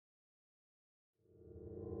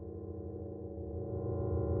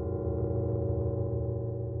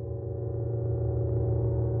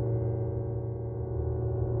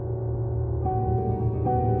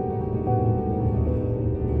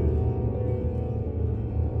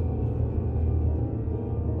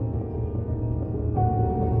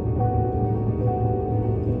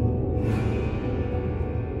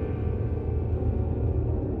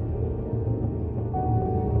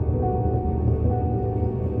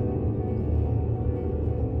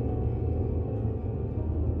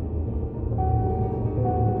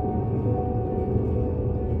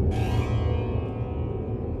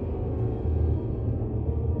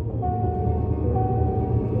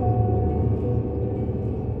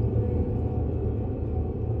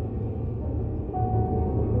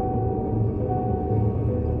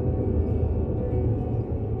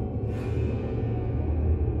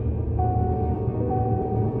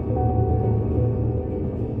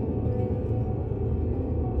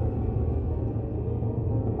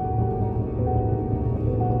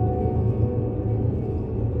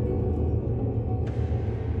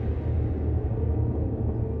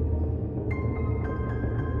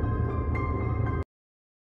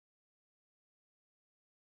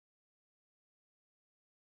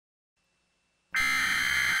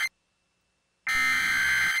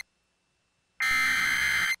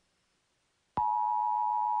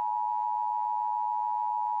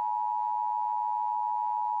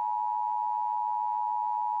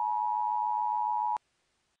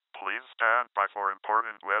stand by for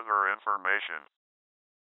important weather information.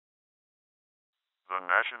 The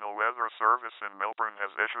National Weather Service in Melbourne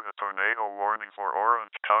has issued a tornado warning for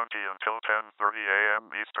Orange County until 10:30 a.m.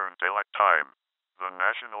 Eastern Daylight Time. The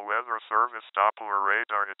National Weather Service Doppler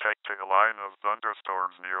radar detected a line of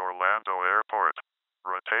thunderstorms near Orlando Airport.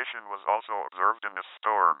 Rotation was also observed in this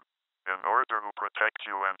storm. In order to protect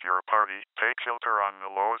you and your party, take shelter on the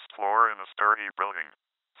lowest floor in a sturdy building.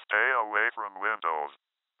 Stay away from windows.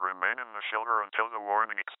 Remain in the shelter until the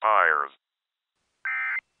warning expires.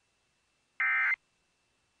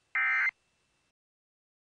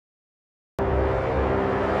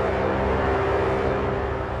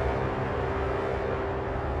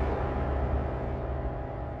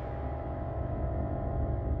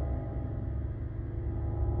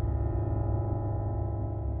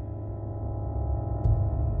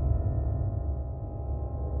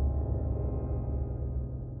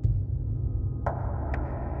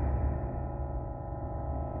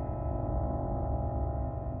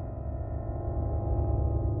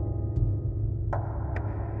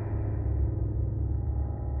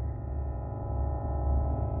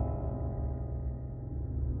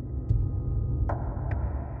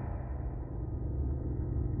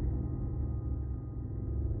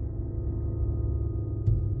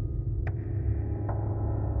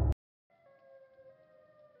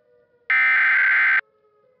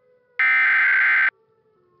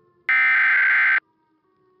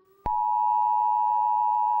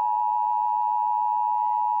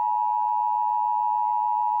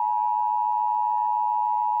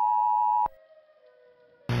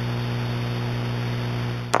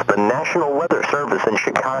 The National Weather Service in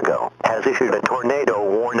Chicago has issued a tornado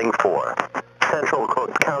warning for Central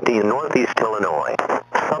Cook County in Northeast Illinois,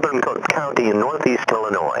 Southern Cook County in Northeast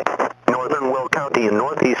Illinois, Northern Will County in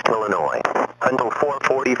Northeast Illinois, until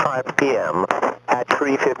 4:45 p.m. At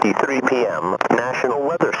 3:53 p.m., National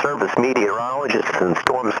Weather Service meteorologists and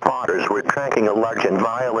storm spotters were tracking a large and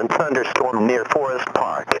violent thunderstorm near Forest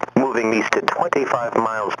Park, moving east at 25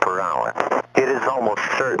 miles per hour. It is almost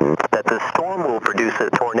certain that the storm will produce a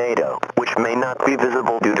tornado, which may not be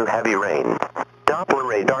visible due to heavy rain. Doppler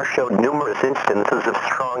radar showed numerous instances of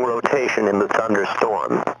strong rotation in the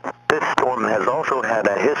thunderstorm. This storm has also had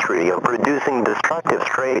a history of producing destructive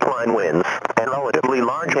straight-line winds and relatively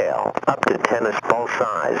large hail, up to tennis ball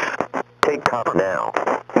size. Take cover now.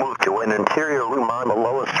 Move to an interior room on the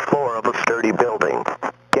lowest floor of a sturdy building.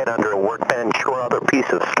 Get under a workbench or other piece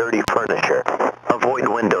of sturdy furniture. Avoid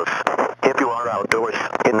windows. If you are outdoors,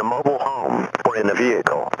 in a mobile home, or in a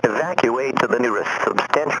vehicle, evacuate to the nearest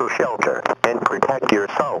substantial shelter and protect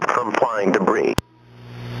yourself from flying debris.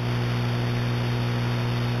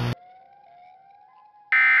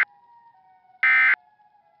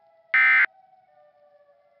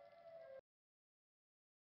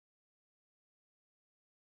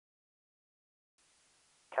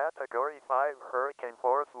 Category 5 hurricane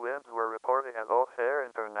force winds were reported at O'Hare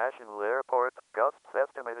International Airport, gusts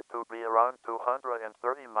estimated to be around 230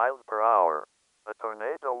 miles per hour. A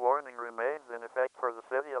tornado warning remains in effect for the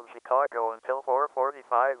city of Chicago until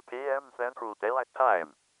 4:45 p.m. Central Daylight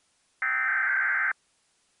Time.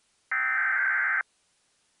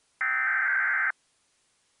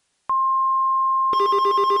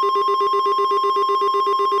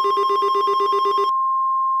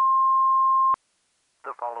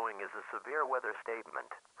 The following is a severe weather statement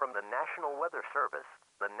from the National Weather Service.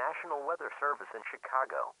 The National Weather Service in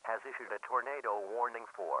Chicago has issued a tornado warning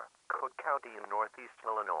for Cook County in Northeast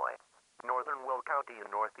Illinois, Northern Will County in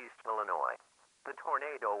Northeast Illinois. The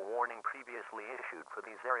tornado warning previously issued for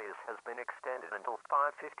these areas has been extended until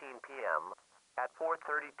 5:15 p.m. At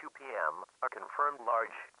 4:32 p.m., a confirmed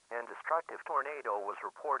large and destructive tornado was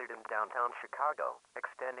reported in downtown Chicago,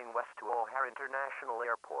 extending west to O'Hare International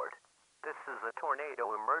Airport. This is a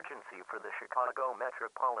tornado emergency for the Chicago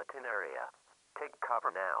metropolitan area. Take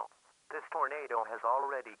cover now. This tornado has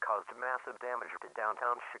already caused massive damage to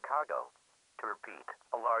downtown Chicago. To repeat,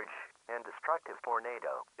 a large and destructive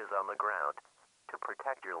tornado is on the ground. To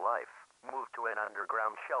protect your life, move to an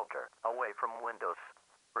underground shelter, away from windows.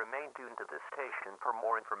 Remain tuned to this station for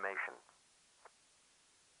more information.